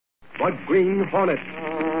the Green Hornet.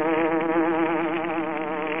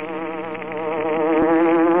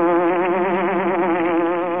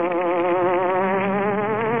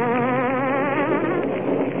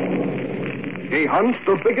 He hunts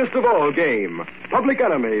the biggest of all game, public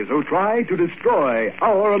enemies who try to destroy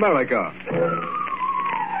our America.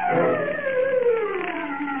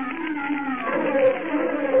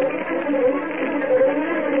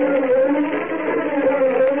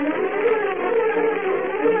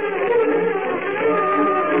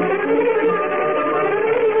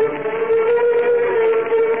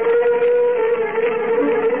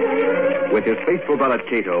 With his faithful valet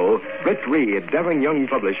Cato, Britt Reed, daring young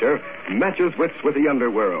publisher, matches wits with the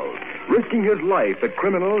underworld, risking his life that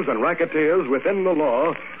criminals and racketeers within the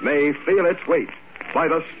law may feel its weight by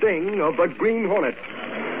the sting of the Green Hornet.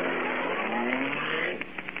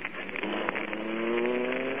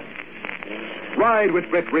 Ride with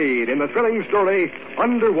Britt Reed in the thrilling story,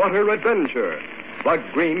 Underwater Adventure. The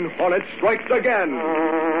Green Hornet strikes again.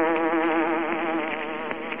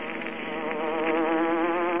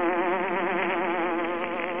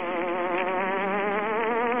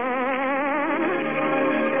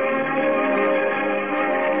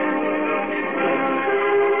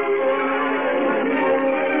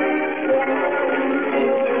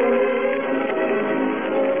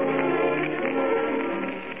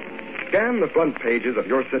 Scan the front pages of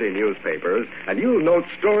your city newspapers, and you'll note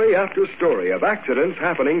story after story of accidents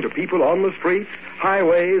happening to people on the streets,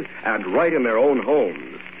 highways, and right in their own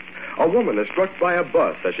homes. A woman is struck by a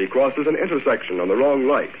bus as she crosses an intersection on the wrong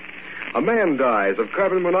light. A man dies of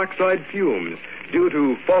carbon monoxide fumes due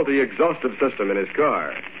to faulty exhaustive system in his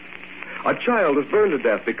car. A child is burned to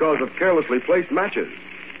death because of carelessly placed matches.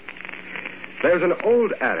 There's an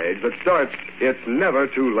old adage that starts, "It's never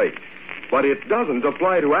too late." But it doesn't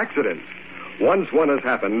apply to accidents. Once one has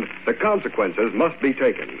happened, the consequences must be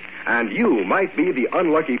taken. And you might be the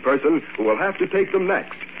unlucky person who will have to take them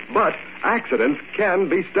next. But accidents can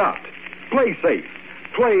be stopped. Play safe.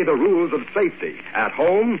 Play the rules of safety at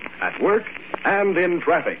home, at work, and in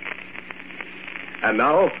traffic. And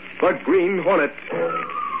now, the Green Hornet.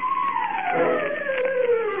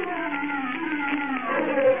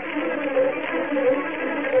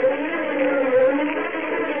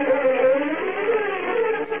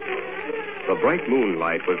 The bright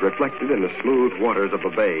moonlight was reflected in the smooth waters of the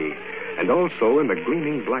bay, and also in the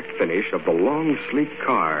gleaming black finish of the long, sleek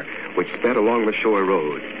car which sped along the shore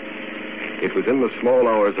road. It was in the small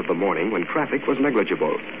hours of the morning when traffic was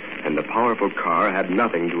negligible, and the powerful car had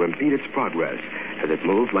nothing to impede its progress as it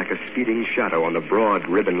moved like a speeding shadow on the broad,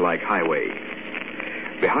 ribbon-like highway.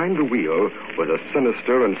 Behind the wheel was a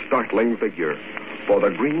sinister and startling figure, for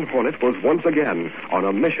the Green Hornet was once again on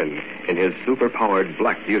a mission in his super-powered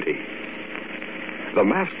Black Beauty. The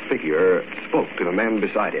masked figure spoke to the man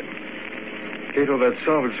beside him. Cato, that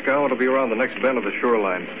salvage scow ought to be around the next bend of the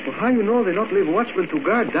shoreline. Well, how you know they don't leave watchmen to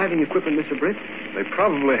guard diving equipment, Mr. Britt? They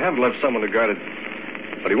probably have left someone to guard it.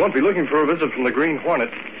 But he won't be looking for a visit from the Green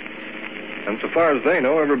Hornet. And so far as they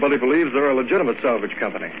know, everybody believes they're a legitimate salvage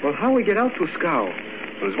company. Well, how we get out to scow?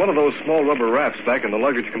 There's one of those small rubber rafts back in the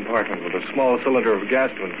luggage compartment with a small cylinder of gas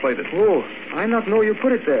to inflate it. Oh, I not know you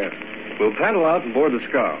put it there. We'll paddle out and board the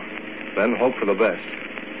scow. Then hope for the best.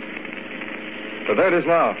 So there it is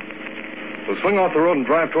now. We'll swing off the road and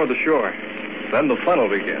drive toward the shore. Then the fun will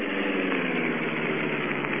begin.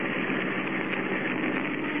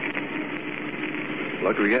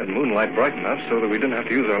 Lucky we had moonlight bright enough so that we didn't have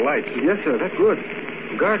to use our lights. Yes, sir, that's good.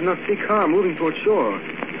 Guard not see car moving toward shore.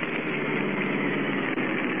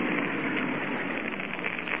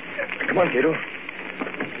 Come on, Cato.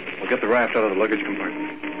 We'll get the raft out of the luggage compartment.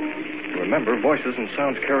 Remember, voices and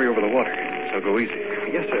sounds carry over the water, so go easy.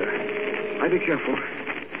 Yes, sir. I'll be careful.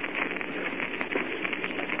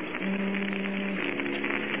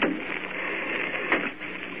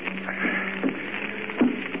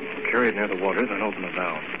 Carry it near the water, then open the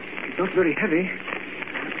valve. It's not very heavy.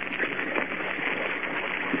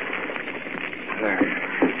 There.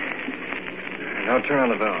 Now turn on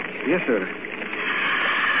the valve. Yes, sir.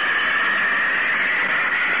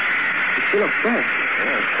 It's still up fast.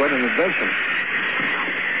 Yeah, it's quite an invention.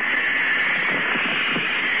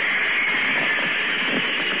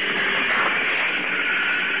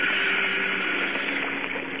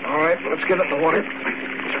 All right, let's get it in the water.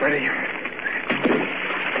 It's ready.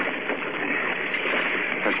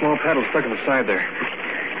 Our small paddle's stuck in the side there.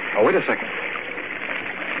 Oh, wait a second.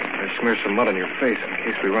 I'll smear some mud on your face in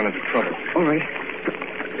case we run into trouble. All right.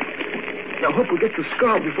 Now, hope we get to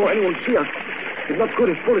scow before anyone sees us. It's not good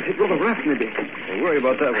if bullets hit rubber raft, maybe. We'll worry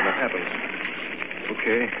about that when it happens.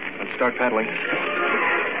 Okay, let's start paddling.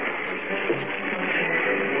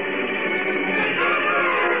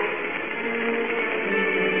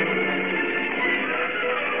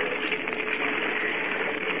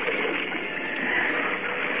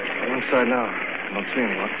 now. I don't see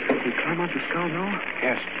anyone. We climb out the scow now?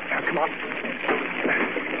 Yes. Now, come on.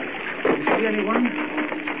 You see anyone?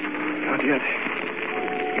 Not yet.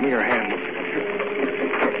 Give me your hand.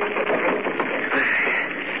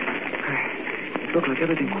 It looked like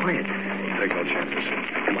everything quiet. Take no chances.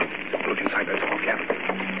 Come on. Look inside that small cabin.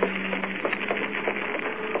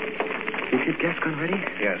 Is your gas gun ready?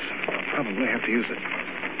 Yes. I'll probably have to use it.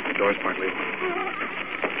 The door's partly open.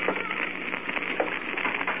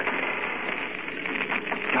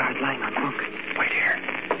 Bard lying on bunk. Wait here.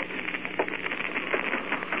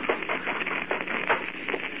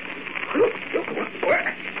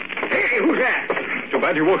 Hey, who's that? Too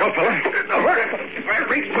bad you woke up, fella. The Hornet. If I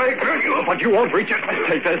reach my gun, you... But you won't reach it.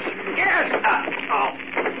 Take this. Yes.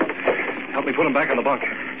 Help me put him back on the bunk.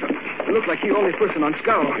 It looked like he only person on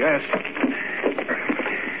scow. Yes.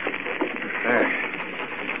 There.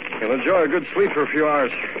 You'll enjoy a good sleep for a few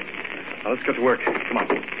hours. Now, let's get to work. Come on.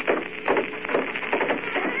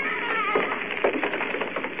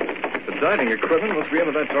 The diving equipment must be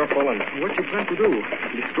under that tarpaulin. What you plan to do?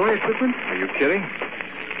 Destroy equipment? Are you kidding?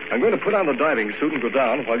 I'm going to put on the diving suit and go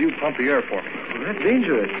down while you pump the air for me. Well, that's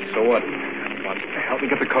dangerous. So what? Come on, help me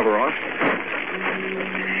get the cover off.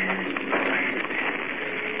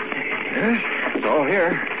 Yes, it's all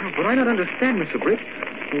here. But I don't understand, Mr. Britt.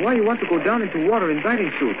 Why you want to go down into water in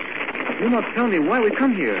diving suit? You not tell me why we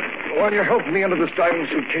come here. While you're helping me under this diving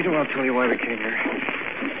suit, Cato, I'll tell you why we came here.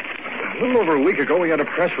 A little over a week ago, we had a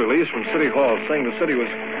press release from City Hall saying the city was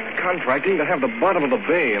contracting to have the bottom of the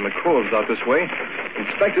bay and the coves out this way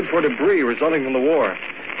inspected for debris resulting from the war,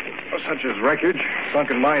 such as wreckage,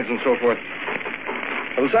 sunken mines, and so forth.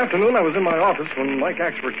 Well, this afternoon, I was in my office when Mike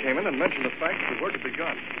Axford came in and mentioned the fact that the work had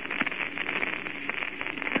begun.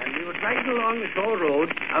 And we were driving along the shore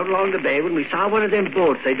road, out along the bay, when we saw one of them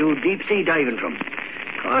boats they do deep-sea diving from.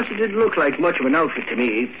 Of course, it didn't look like much of an outfit to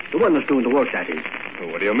me. The one that's doing the work, that is. Well,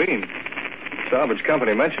 what do you mean? The salvage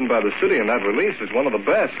company mentioned by the city in that release is one of the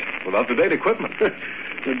best, with up-to-date equipment.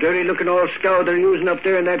 The dirty-looking old scow they're using up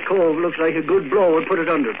there in that cove looks like a good blow would put it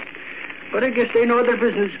under. But I guess they know their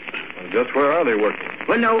business. Well, just where are they working?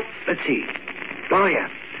 Well, now, let's see. Oh, yeah.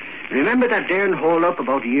 Remember that darn hold-up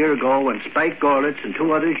about a year ago when Spike Gorlitz and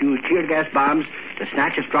two others used tear gas bombs to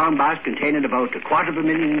snatch a strong box containing about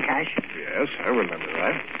 $250,000 in cash? Yes, I remember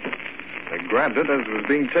that. They grabbed it as it was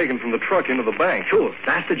being taken from the truck into the bank. Sure,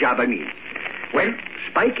 that's the job I mean. Well,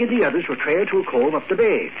 Spike and the others were trailed to a cove up the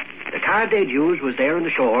bay. The car they'd used was there on the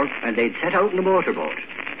shore, and they'd set out in a motorboat.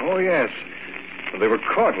 Oh, yes. Well, they were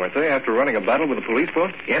caught, weren't they, after running a battle with a police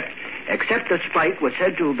boat? Yep, except that Spike was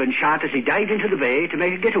said to have been shot as he dived into the bay to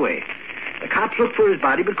make a getaway. The cops looked for his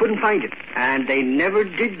body but couldn't find it, and they never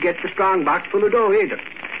did get the strong box full of dough either.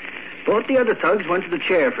 Both the other thugs went to the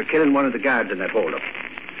chair for killing one of the guards in that hold-up.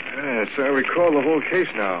 Yes, I recall the whole case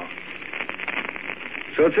now.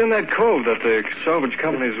 So it's in that cove that the salvage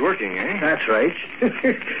company is working, eh? That's right.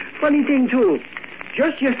 Funny thing, too.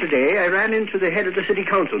 Just yesterday, I ran into the head of the city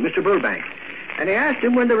council, Mr. Burbank, and I asked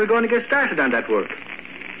him when they were going to get started on that work.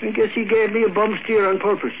 I guess he gave me a bum steer on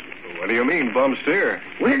purpose. What do you mean, bum steer?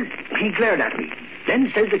 Well, he glared at me,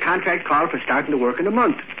 then said the contract called for starting the work in a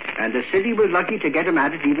month, and the city was lucky to get him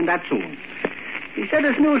at it even that soon. He said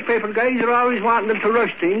us newspaper guys are always wanting them to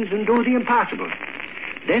rush things and do the impossible.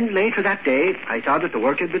 Then later that day, I saw that the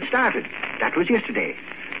work had been started. That was yesterday.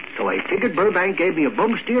 So I figured Burbank gave me a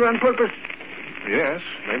bum steer on purpose. Yes,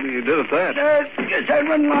 maybe you did at that. Guess I'll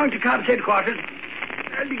run along to cops' headquarters.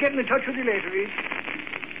 I'll be getting in touch with you later, Reed.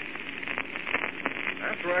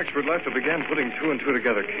 After Axford left, I began putting two and two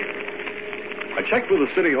together, Keith. I checked with the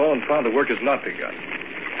city hall and found the work has not begun.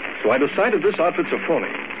 So I decided this outfit's a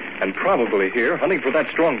phony, and probably here hunting for that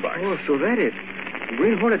strong box. Oh, so that it.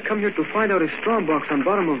 Green Hornet come here to find out his strong box on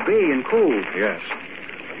bottom of bay and cove. Yes.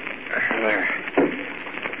 There.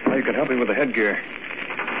 Now you can help me with the headgear.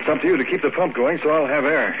 It's up to you to keep the pump going, so I'll have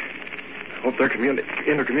air. I hope their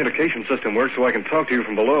intercommunication system works so I can talk to you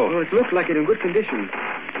from below. Well, it looks like it in good condition.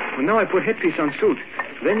 Well, now I put headpiece on suit.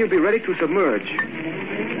 Then you'll be ready to submerge.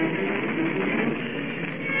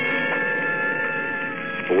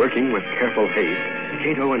 Working with careful haste,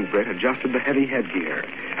 Cato and Britt adjusted the heavy headgear.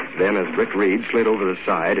 Then, as Britt Reed slid over the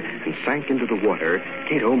side and sank into the water,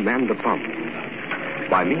 Cato manned the pump.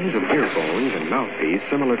 By means of earphones and mouthpiece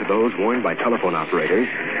similar to those worn by telephone operators,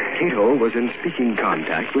 Cato was in speaking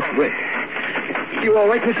contact with Britt. You all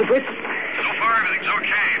right, Mr. Britt? So far, everything's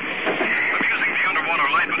okay. I'm using the underwater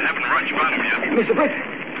light, but haven't run bottom yet. Mr. Britt!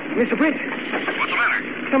 Mr. Britt! What's the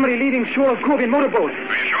matter? Somebody leaving shore of Cove in motorboat.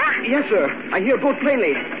 Are you sure? Yes, sir. I hear boat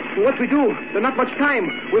plainly. What we do? There's not much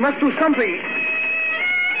time. We must do something.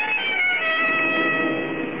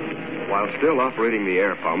 While While still operating the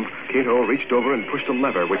air pump, Cato reached over and pushed a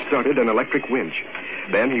lever which started an electric winch.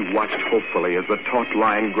 Then he watched hopefully as the taut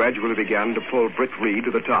line gradually began to pull Britt Reed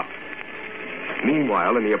to the top.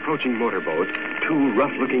 Meanwhile, in the approaching motorboat, two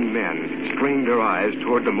rough-looking men strained their eyes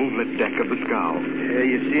toward the moonlit deck of the scow.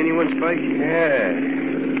 You see anyone, Spike? Yeah.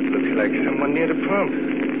 Looks like someone near the pump.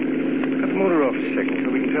 Cut the motor off a second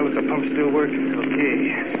so we can tell if the pump's still working. Okay.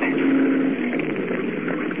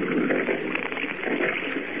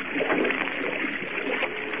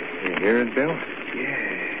 You hear it, Bill?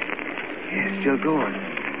 Yeah, still going.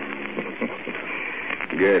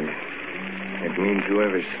 Good. It means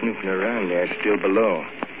whoever's snooping around there's still below.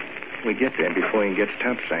 We get there before he gets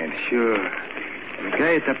topside. Sure. The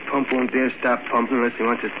guy at the pump won't dare stop pumping unless he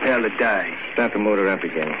wants his pal to die. Start the motor up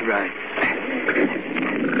again. Right.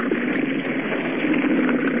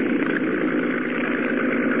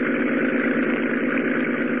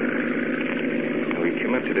 We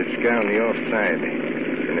came up to the scow on the offside.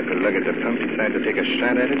 And if the lug at the pump decides to take a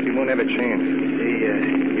shot at us, he won't have a chance.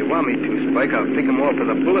 Hey, you want me to, Spike? I'll pick him off with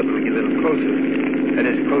a bullet when we get a little closer. That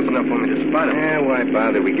is close enough for me to spot him. Yeah, why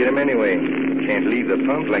bother? We get him anyway. Can't leave the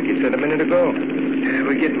pump like you said a minute ago. Yeah,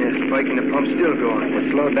 we're getting there, Spike, and the pump's still going. We'll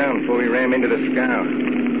slow down before we ram into the scow.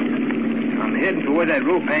 I'm heading for where that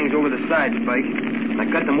rope hangs over the side, Spike. I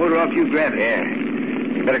cut the motor off, you grab it. Yeah.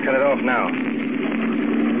 You better cut it off now.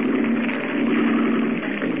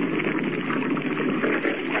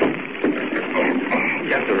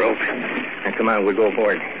 Got the rope. Now, come on, we'll go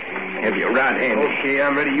aboard. Have your rod handy. Okay,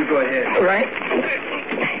 I'm ready. You go ahead. All right.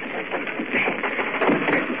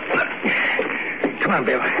 Come on,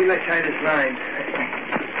 Bill. Let's tie this line.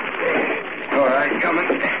 All right, coming.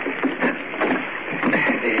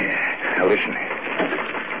 Yeah. Now, listen.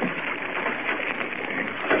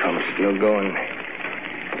 Pump's still going.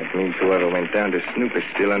 That means whoever went down to snoop is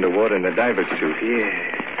still underwater in the diver's suit. Yeah.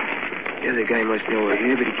 The other guy must know we're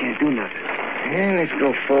here, but he can't do nothing. Yeah, let's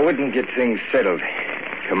go forward and get things settled.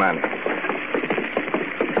 Come on.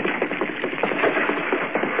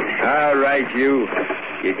 All right, you.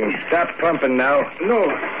 You can stop pumping now. No.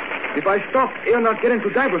 If I stop, he'll not get into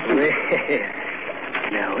diver's suit.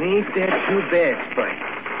 Now, ain't that too bad, Spike?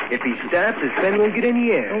 If he stops, his friend won't get in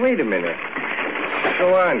the air. Oh, wait a minute.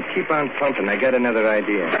 Go on. Keep on pumping. I got another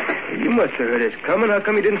idea. You must have heard us coming. How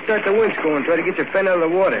come you didn't start the winch going and try to get your friend out of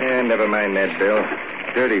the water? Never mind that, Bill.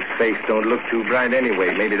 Dirty face don't look too bright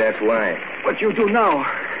anyway. Maybe that's why. What you do now?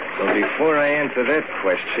 So before I answer that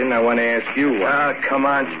question, I want to ask you one. Ah, come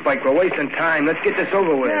on, Spike. We're wasting time. Let's get this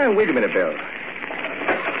over with. Yeah, wait a minute, Bill.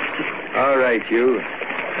 All right, you.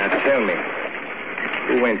 Now tell me.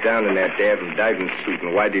 Who went down in that damn diving suit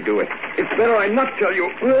and why'd he do it? It's better I not tell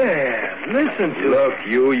you. Well, listen to Look,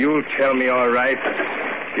 you'll tell me all right.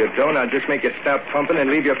 If you don't, I'll just make you stop pumping and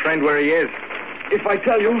leave your friend where he is. If I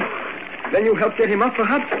tell you, then you help get him up,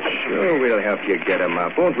 perhaps? Sure, we'll help you get him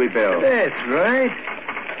up, won't we, Bill? That's right.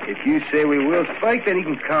 If you say we will, Spike, then he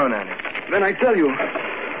can count on it. Then I tell you,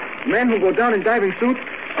 man who go down in diving suit,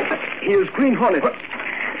 he is Green Hornet.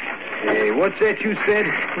 Hey, what's that you said?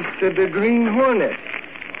 He said the Green Hornet.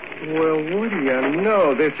 Well, what do you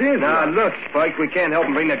know? This is... Now, look, Spike, we can't help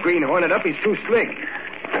him bring the Green Hornet up. He's too slick.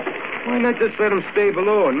 Why not just let him stay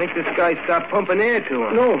below and make this guy stop pumping air to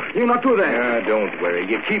him? No, you not do that. Don't worry.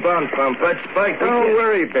 You keep on pumping. But, Spike, don't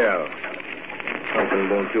worry, Bill. Pumping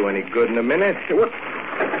won't do any good in a minute.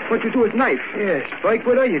 What you do is knife. Yes, Spike,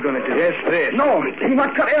 what are you going to do? Yes, this. No, you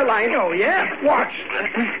not cut airline. Oh, yeah? Watch.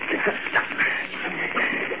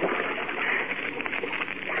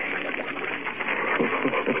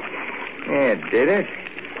 Yeah, did it?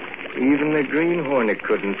 Even the Green Hornet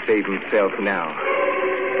couldn't save himself now.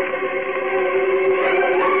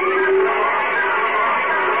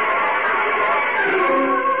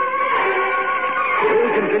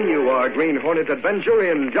 We'll continue our Green Hornet adventure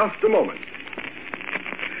in just a moment.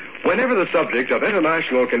 Whenever the subject of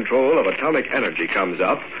international control of atomic energy comes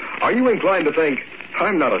up, are you inclined to think,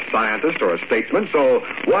 I'm not a scientist or a statesman, so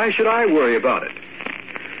why should I worry about it?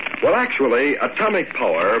 Well, actually, atomic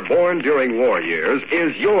power born during war years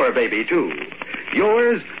is your baby, too.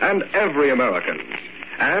 Yours and every American's.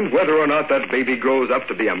 And whether or not that baby grows up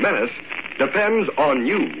to be a menace depends on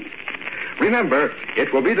you. Remember,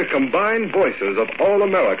 it will be the combined voices of all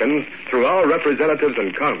Americans through our representatives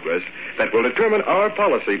in Congress that will determine our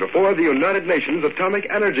policy before the United Nations Atomic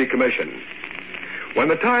Energy Commission. When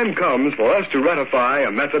the time comes for us to ratify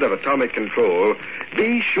a method of atomic control,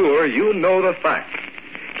 be sure you know the facts.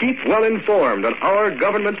 Keep well informed on our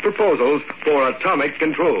government's proposals for atomic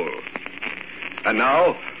control. And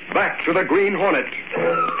now, back to the Green Hornet.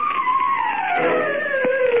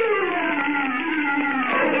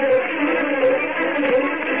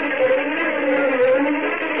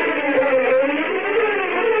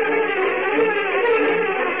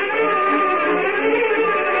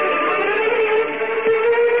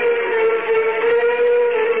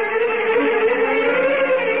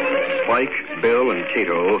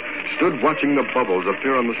 Cato stood watching the bubbles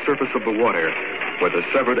appear on the surface of the water where the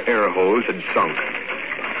severed air hose had sunk.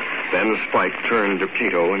 Then Spike turned to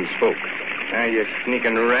Cato and spoke. Ah, you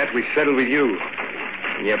sneaking rat, we settled with you.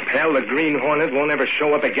 Your pal, the Green Hornet, won't ever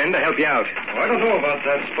show up again to help you out. I don't know about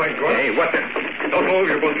that, Spike Gorman. Hey, what the... Don't move,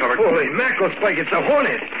 you're both covered. Holy mackerel, Spike, it's a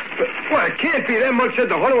Hornet. Well, it can't be. That much said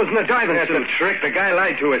the Hornet was in the diving That's suit. a trick. The guy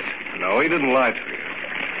lied to us. No, he didn't lie to you.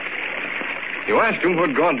 You asked him who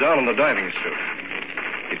had gone down in the diving suit.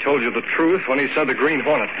 He told you the truth when he said the Green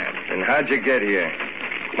Hornet had. And how'd you get here?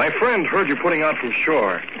 My friend heard you putting out from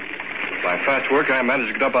shore. By fast work, I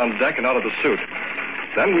managed to get up on deck and out of the suit.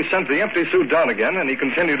 Then we sent the empty suit down again, and he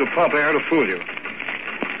continued to pump air to fool you.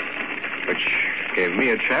 Which gave me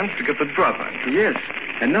a chance to get the drop on you. Yes.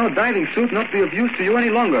 And now diving suit not be of use to you any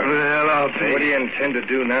longer. Well, I'll be. What do you intend to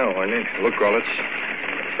do now, Hornet? Look, Rollins,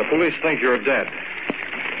 the police think you're dead.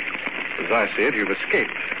 As I see it, you've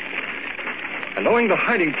escaped. And knowing the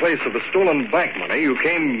hiding place of the stolen bank money, you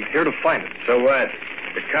came here to find it. So what?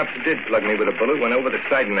 The cops did plug me with a bullet, went over the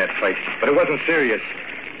side in that fight. But it wasn't serious.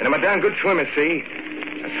 And I'm a darn good swimmer, see?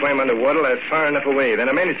 I swam underwater as far enough away. Then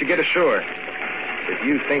I managed to get ashore. If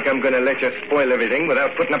you think I'm going to let you spoil everything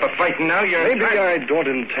without putting up a fight now, you're... Maybe I don't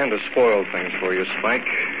intend to spoil things for you, Spike.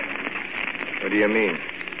 What do you mean?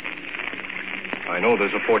 I know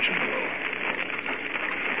there's a fortune below.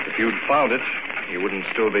 If you'd found it, you wouldn't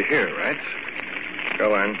still be here, right?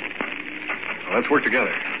 Go on. Well, let's work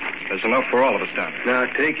together. There's enough for all of us down here. Now,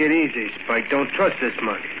 take it easy, Spike. Don't trust this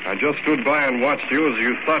mug. I just stood by and watched you as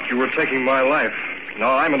you thought you were taking my life.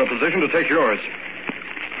 Now I'm in a position to take yours.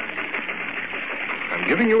 I'm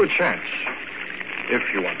giving you a chance, if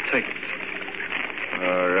you want to take it.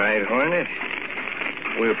 All right, Hornet.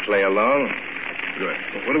 We'll play along. Good.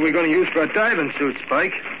 Well, what are we going to use for a diving suit,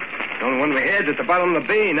 Spike? The only one we had's at the bottom of the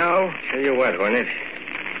bay now. Tell you what, Hornet.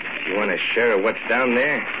 If you want a share of what's down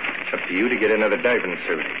there, it's up to you to get another diving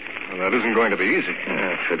suit. Well, that isn't going to be easy.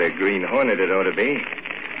 For the Green Hornet, it ought to be.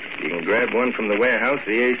 You can grab one from the warehouse,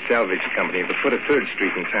 the Ace Salvage Company, at the foot of 3rd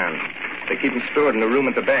Street in town. They keep them stored in the room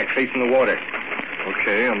at the back, facing the water.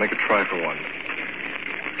 Okay, I'll make a try for one.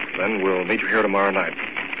 Then we'll meet you here tomorrow night,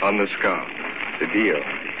 on this scow. The deal.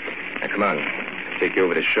 Now, come on. I'll take you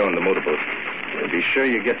over to show in the motorboat. And be sure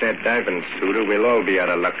you get that diving suit, or we'll all be out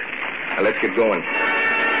of luck. Now, let's get going.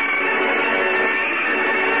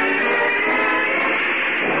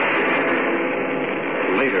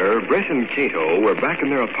 Later, Britt and Cato were back in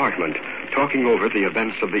their apartment, talking over the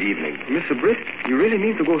events of the evening. Mr. Britt, you really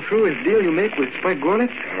mean to go through his deal you make with Spike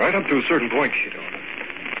Gorlitz? Right up to a certain point, Cato.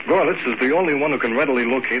 Gorlitz is the only one who can readily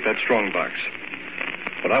locate that strong box.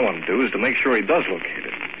 What I want to do is to make sure he does locate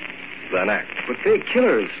it. Then act. But they're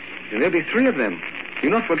killers, and there'll be 3 of them.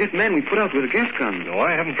 You not forget men we put out with a gas gun. No,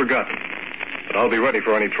 I haven't forgotten. But I'll be ready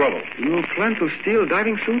for any trouble. You plan to steal a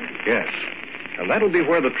diving suit? Yes. And that'll be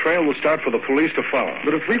where the trail will start for the police to follow.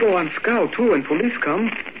 But if we go on scout, too, and police come,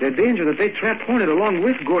 there's danger that they trap Hornet along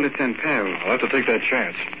with Gorlitz and pals. I'll have to take that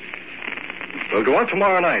chance. We'll go out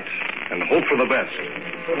tomorrow night and hope for the best.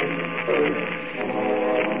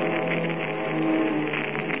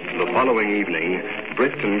 The following evening,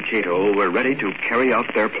 Britt and Cato were ready to carry out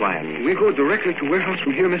their plan. We go directly to warehouse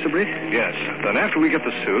from here, Mr. Britt? Yes. Then after we get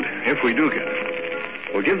the suit, if we do get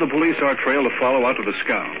it, we'll give the police our trail to follow out to the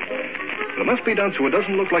scow. It must be done so it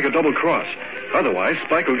doesn't look like a double cross. Otherwise,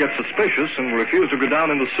 Spike will get suspicious and refuse to go down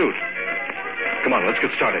in the suit. Come on, let's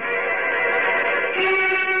get started.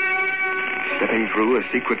 Stepping through a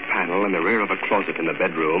secret panel in the rear of a closet in the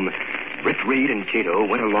bedroom, Britt Reed and Cato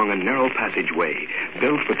went along a narrow passageway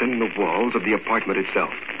built within the walls of the apartment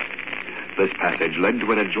itself. This passage led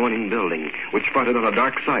to an adjoining building which fronted on a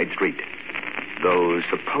dark side street. Though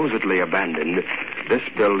supposedly abandoned, this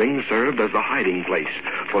building served as the hiding place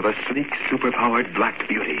for the sleek, superpowered Black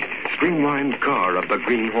Beauty, streamlined car of the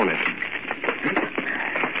Green Hornet.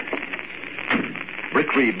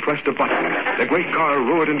 Britt Reed pressed a button. The great car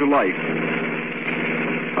roared into life.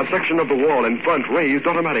 A section of the wall in front raised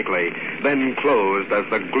automatically, then closed as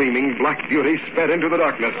the gleaming Black Beauty sped into the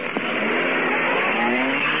darkness.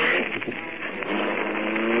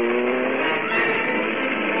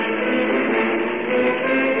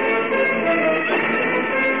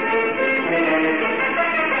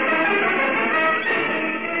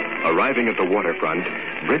 Arriving at the waterfront,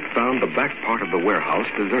 Britt found the back part of the warehouse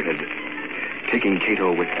deserted. Taking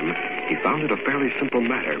Cato with him, he found it a fairly simple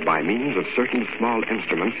matter by means of certain small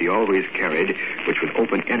instruments he always carried, which would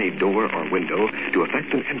open any door or window to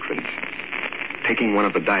effect an entrance. Taking one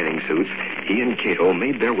of the diving suits, he and Cato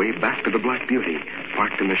made their way back to the Black Beauty,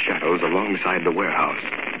 parked in the shadows alongside the warehouse.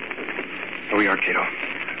 Here we are, Cato.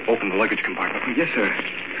 Open the luggage compartment. Yes, sir.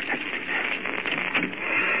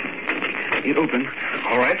 Get open.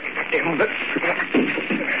 All right.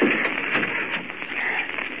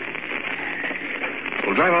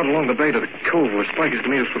 We'll drive out along the bay to the cove where Spike is to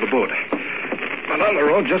meet us for the boat. And on the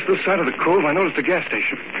road, just this side of the cove, I noticed a gas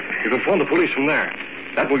station. You can phone the police from there.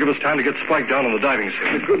 That will give us time to get Spike down on the diving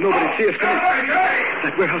suit. It's good nobody see us coming.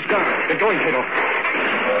 That warehouse guard. Get going, Cato.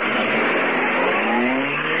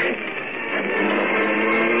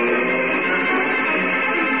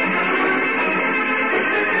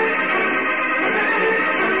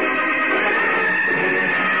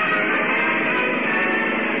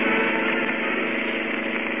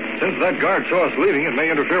 Since that guard saw us leaving, it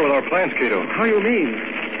may interfere with our plans, Cato. How you mean?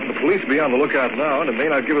 The police will be on the lookout now, and it may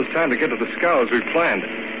not give us time to get to the scow as we planned.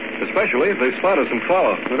 Especially if they spot us and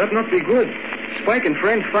follow. Well, that not be good. Spike and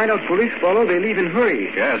friends find out police follow, they leave in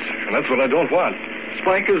hurry. Yes, and that's what I don't want.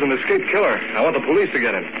 Spike is an escaped killer. I want the police to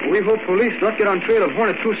get him. We hope police not get on trail of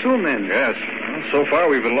Hornet too soon, then. Yes. Well, so far,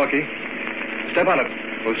 we've been lucky. Step on it.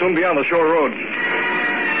 We'll soon be on the shore road.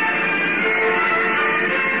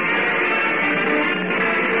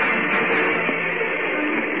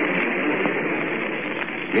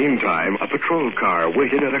 Meantime, a patrol car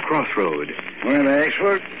waited at a crossroad. Well,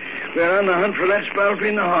 Axford, we're on the hunt for that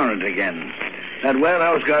spalpeen the Hornet again. That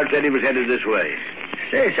warehouse guard said he was headed this way.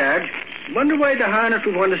 Say, Sarge, wonder why the Hornet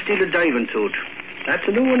would want to steal a diving suit. That's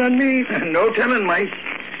a new one on me. No telling, Mike.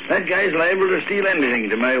 That guy's liable to steal anything,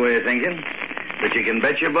 to my way of thinking. But you can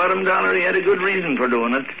bet your bottom dollar he had a good reason for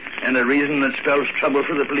doing it, and a reason that spells trouble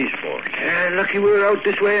for the police force. Lucky we were out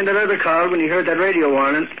this way in that other car when he heard that radio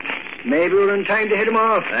warning. Maybe we're in time to hit him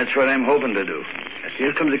off. That's what I'm hoping to do.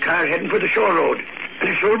 Here comes a car heading for the shore road. And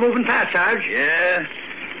it's sure moving fast, Sarge. Yeah,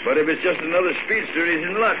 but if it's just another speedster, he's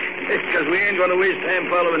in luck. Because we ain't going to waste time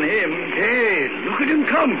following him. Hey, look at him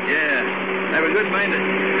come. Yeah, have a good mind it.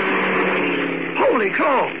 Holy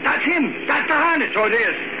crow, that's him. That's the Hornet. So it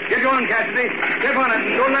is. Get going, Cassidy. Step on it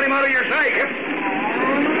and don't let him out of your sight.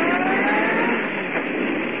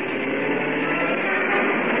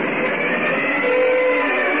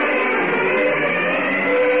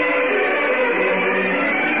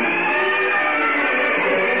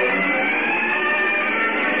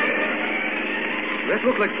 That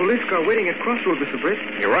looked like police car waiting at crossroad, Mr. Britt.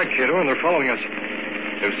 You're right, Cato, and they're following us.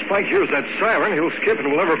 If Spike hears that siren, he'll skip and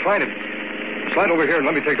we'll never find him. Slide over here and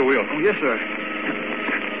let me take the wheel. Oh, yes, sir.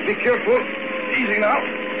 Be careful. Easy now.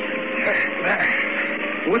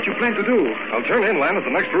 What you plan to do? I'll turn inland at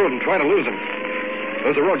the next road and try to lose him.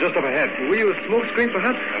 There's a road just up ahead. Will you smoke screen,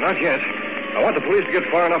 perhaps? Not yet. I want the police to get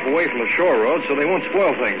far enough away from the shore road so they won't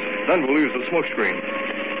spoil things. Then we'll use the smoke screen.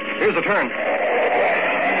 Here's the turn.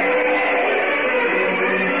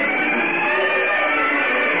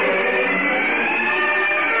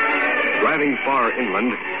 Driving far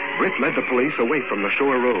inland, Britt led the police away from the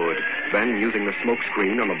shore road. Then, using the smoke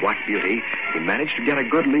screen on the Black Beauty, he managed to get a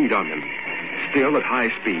good lead on them. Still at high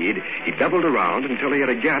speed, he doubled around until he had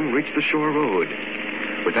again reached the shore road.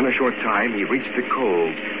 Within a short time, he reached the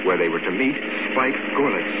cove where they were to meet Spike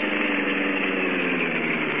Gorlick.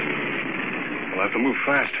 We'll have to move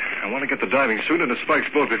fast. I want to get the diving suit into Spike's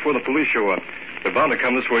boat before the police show up. They're bound to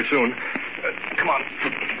come this way soon. Come on.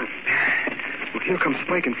 Well, here comes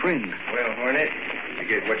Spike and friend. Well, Hornet, you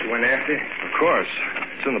get what you went after? Of course.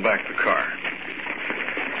 It's in the back of the car.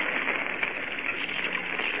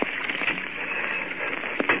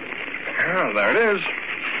 Oh, there it is.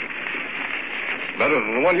 Better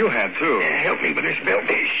than the one you had, too. Help me with this belt.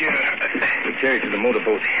 Sure. We'll carry it to the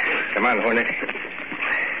motorboat. Come on, Hornet.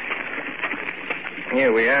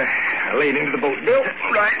 Here we are. I laid into the boat, Bill.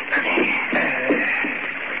 Right.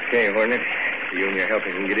 Okay, Hornet. You and your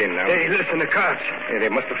helpers can get in now. Hey, listen, the cops. Yeah, they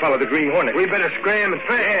must have followed the Green Hornet. We better scram and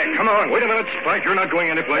fast. Yeah, come on. Wait a minute, Spike. You're not going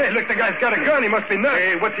anyplace. Hey, look, the guy's got a gun. He must be nuts.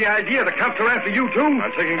 Hey, what's the idea? The cops are after you, too?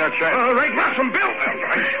 I'm taking that chance. All right, rush him, Bill.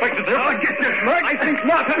 I expected this. Oh, get this, Mike. I think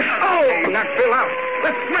not. Oh, knock Bill out.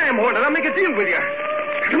 Let's slam, Hornet. I'll make a deal with you.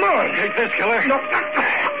 Come on. Take this, killer. No.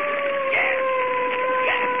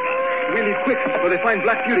 We'll leave quick before they find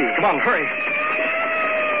Black Beauty. Come on, hurry.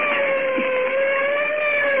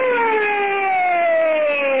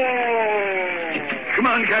 Come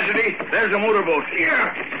on, Cassidy. There's a motorboat.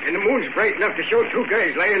 Yeah. And the moon's bright enough to show two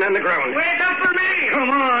guys laying on the ground. Wait up for me. Come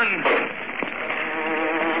on.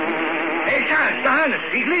 Hey, Sarge, the Hornet.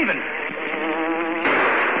 He's leaving.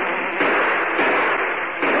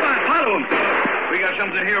 Come on, follow him. We got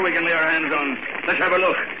something here we can lay our hands on. Let's have a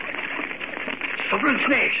look. Suffering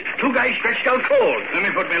snakes. Two guys stretched out cold. Let me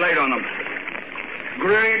put my light on them.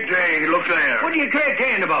 Great day. Look there. What are you great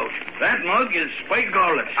daying about? That mug is Spike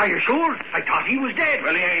Gorlick. Are you sure? I thought he was dead.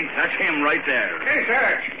 Well, he ain't. That's him right there. Hey,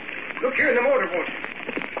 Sarge. Look here in the motorboat.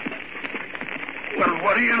 Well,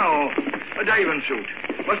 what do you know? A diving suit.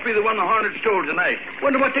 Must be the one the Hornet stole tonight.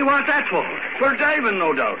 Wonder what they want that for. For diving,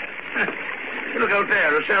 no doubt. Look out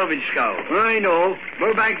there, a salvage scow. I know.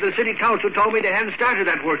 Burbank, the city council told me they hadn't started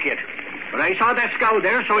that work yet. But I saw that scow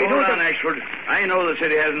there, so he knew Hold on, Ashford. I know the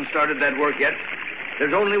city hasn't started that work yet.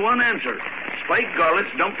 There's only one answer. Spike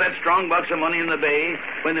Garlitz dumped that strong box of money in the bay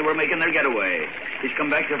when they were making their getaway. He's come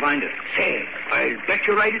back to find it. Say, I'll bet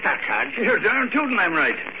you're right at that, Sarge. You're darn tootin' I'm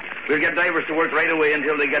right. We'll get divers to work right away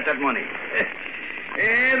until they get that money.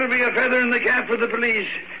 It'll be a feather in the cap for the police,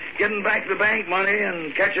 getting back the bank money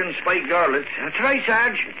and catching Spike Garlitz. That's right,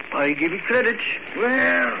 Sarge. I give you credit.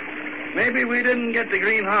 Well, maybe we didn't get the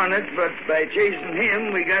Green Hornet, but by chasing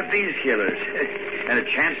him, we got these killers. And a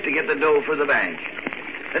chance to get the dough for the bank.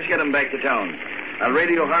 Let's get them back to town. I'll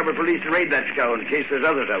radio Harbor Police to raid that scow in case there's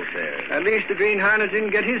others out there. At least the Green Hornet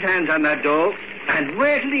didn't get his hands on that dough. And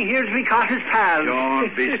wait till he hears we caught his pals.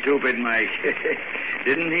 Don't be stupid, Mike.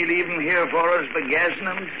 Didn't he leave him here for us by gassing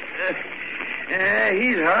him?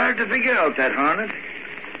 He's hard to figure out, that Hornet.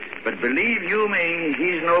 But believe you me,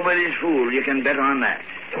 he's nobody's fool. You can bet on that.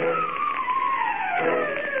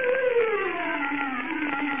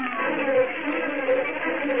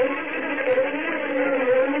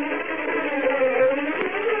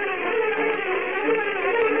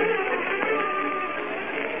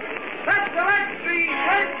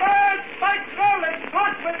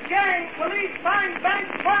 Police find bank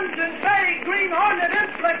funds and say Green Hornet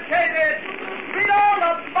implicated. Read all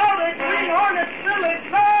about it. Green Hornet still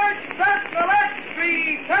at large. That's the last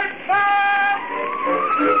three. Take back.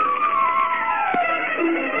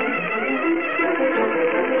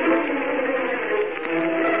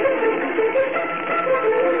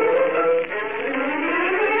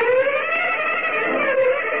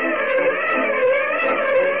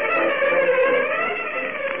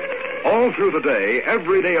 All through the day,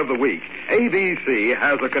 every day of the week, ABC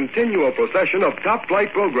has a continual procession of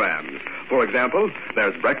top-flight programs. For example,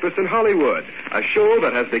 there's Breakfast in Hollywood, a show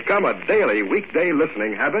that has become a daily weekday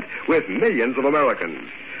listening habit with millions of Americans.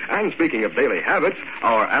 And speaking of daily habits,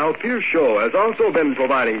 our Al Pierce Show has also been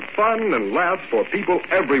providing fun and laughs for people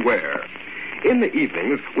everywhere. In the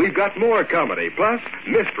evenings, we've got more comedy, plus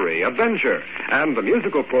mystery, adventure, and the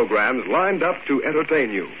musical programs lined up to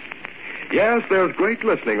entertain you. Yes, there's great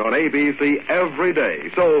listening on ABC every day,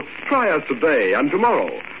 so try us today and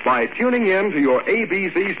tomorrow by tuning in to your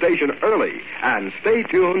ABC station early and stay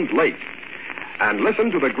tuned late. And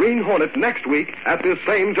listen to the Green Hornet next week at this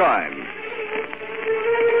same time.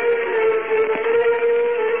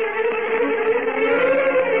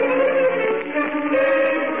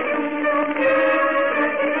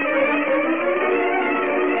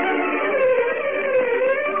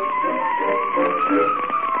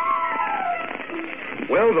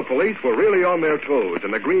 Well, the police were really on their toes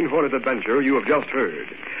in the Green Hornet adventure you have just heard.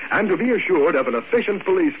 And to be assured of an efficient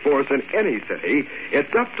police force in any city,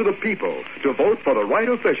 it's up to the people to vote for the right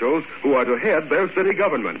officials who are to head their city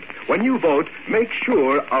government. When you vote, make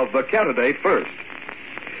sure of the candidate first.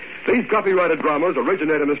 These copyrighted dramas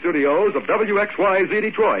originate in the studios of WXYZ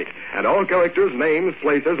Detroit, and all characters, names,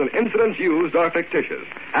 places, and incidents used are fictitious.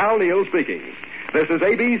 Al Neal speaking. This is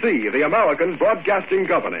ABC, the American Broadcasting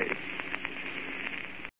Company.